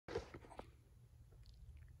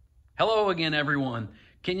Hello again, everyone.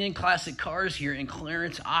 Kenyon Classic Cars here in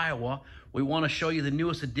Clarence, Iowa. We want to show you the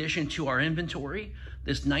newest addition to our inventory,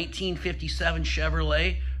 this 1957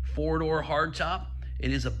 Chevrolet four-door hardtop.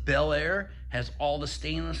 It is a Bel Air, has all the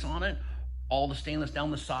stainless on it, all the stainless down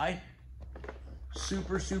the side.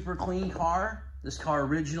 Super clean car. This car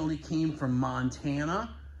originally came from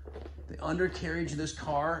Montana. The undercarriage of this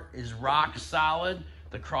car is rock solid.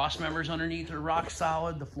 The cross members underneath are rock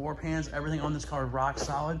solid. The floor pans, everything on this car is rock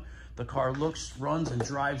solid. The car looks, runs, and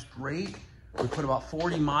drives great. We put about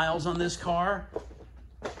 40 miles on this car.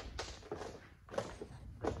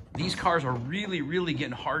 These cars are really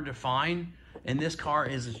getting hard to find, and this car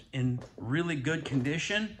is in really good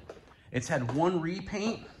condition. It's had one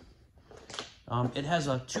repaint. It has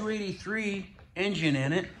a 283 engine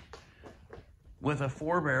in it with a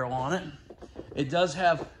 4-barrel on it. It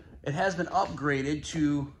has been upgraded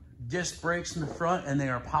to disc brakes in the front, and they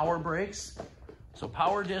are power brakes. So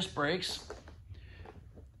power disc brakes.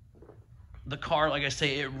 The car, like I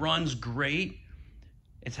say, it runs great.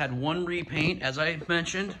 It's had one repaint, as I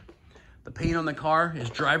mentioned. The paint on the car is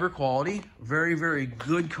driver quality. Very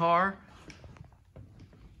good car.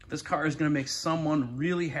 This car is going to make someone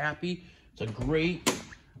really happy. It's a great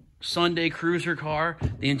Sunday cruiser car.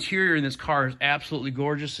 The interior in this car is absolutely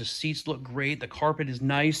gorgeous. The seats look great. The carpet is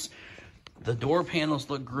nice. The door panels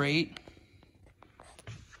look great.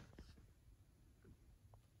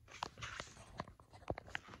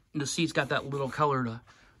 The seats got that little color to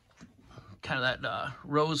kind of that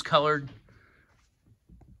rose colored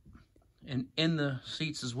and in the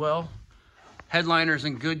seats as well. Headliner's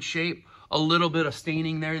in good shape. A little bit of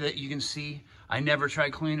staining there that you can see. I never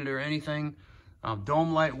tried cleaning it or anything.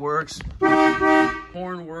 Dome light works.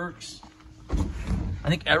 Horn works. I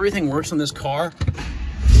think everything works on this car.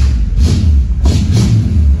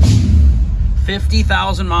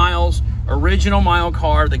 50,000 miles. Original mile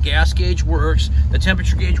car. The gas gauge works. The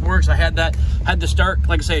temperature gauge works. I had to start,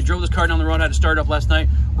 like I say, I drove this car down the road. I had to start up last night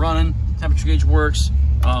running. Temperature gauge works.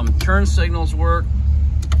 Turn signals work.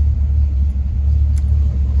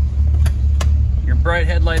 Your bright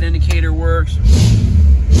headlight indicator works.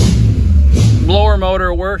 Blower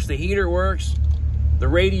motor works. The heater works. The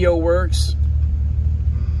radio works.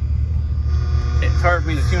 It's hard for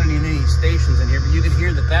me to tune any stations in here, but you can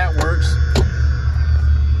hear that works.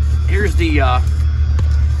 Here's the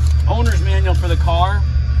owner's manual for the car,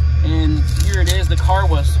 and here it is. The car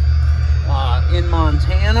was in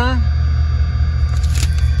Montana.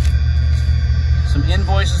 Some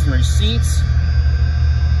invoices and receipts.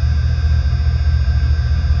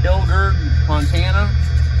 Hillgard, Montana.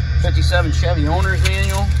 57 Chevy owner's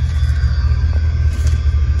manual.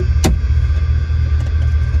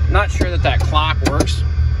 Not sure that clock works.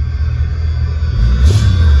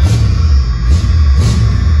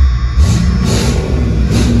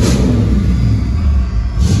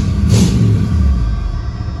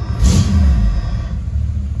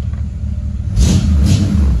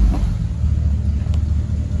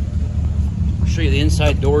 Show you the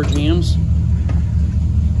inside door jambs.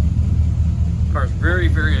 Car's very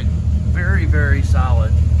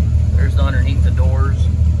solid. There's the underneath the doors.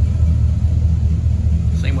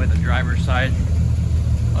 Same way the driver's side.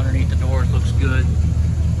 Underneath the doors looks good.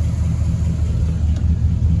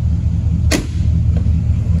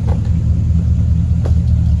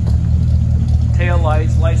 Tail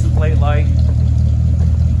lights, license plate light.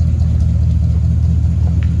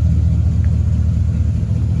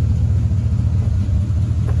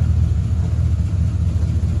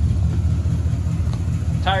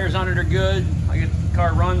 Tires on it are good. Like the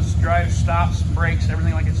car runs, drives, stops, brakes,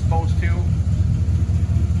 everything like it's supposed to.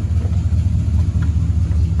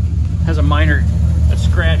 Has a minor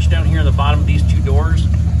scratch down here on the bottom of these two doors.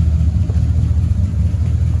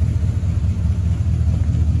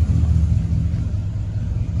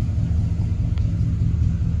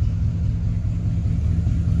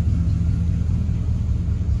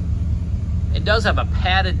 It does have a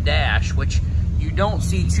padded dash, which you don't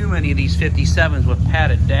see too many of these 57s with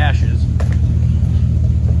padded dashes.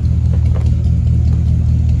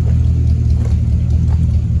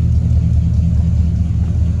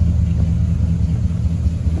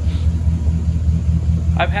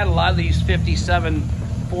 I've had a lot of these 57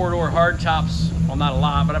 four-door hardtops. Well, not a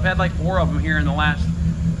lot, but I've had like 4 of them here in the last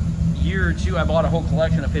year or two. I bought a whole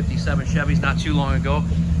collection of 57 Chevys not too long ago,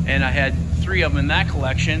 and I had 3 of them in that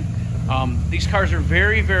collection. These cars are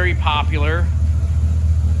very popular.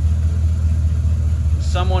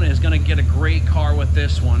 Someone is going to get a great car with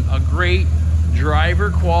this one. A great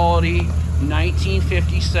driver quality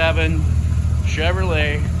 1957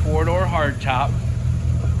 Chevrolet four-door hardtop.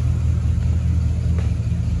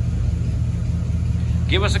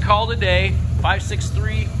 Give us a call today,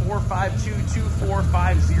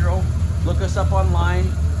 563-452-2450. Look us up online,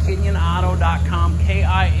 KinionAuto.com,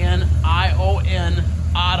 KINION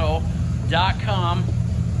auto.com.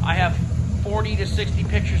 I have 40 to 60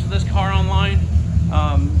 pictures of this car online.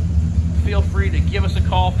 Feel free to give us a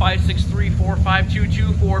call,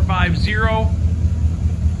 563-452-2450.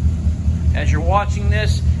 As you're watching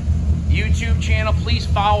this YouTube channel, please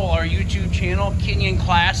follow our YouTube channel, Kenyon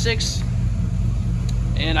Classics.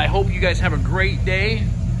 And I hope you guys have a great day,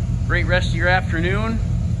 great rest of your afternoon.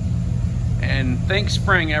 And thanks,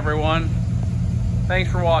 spring, everyone.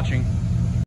 Thanks for watching.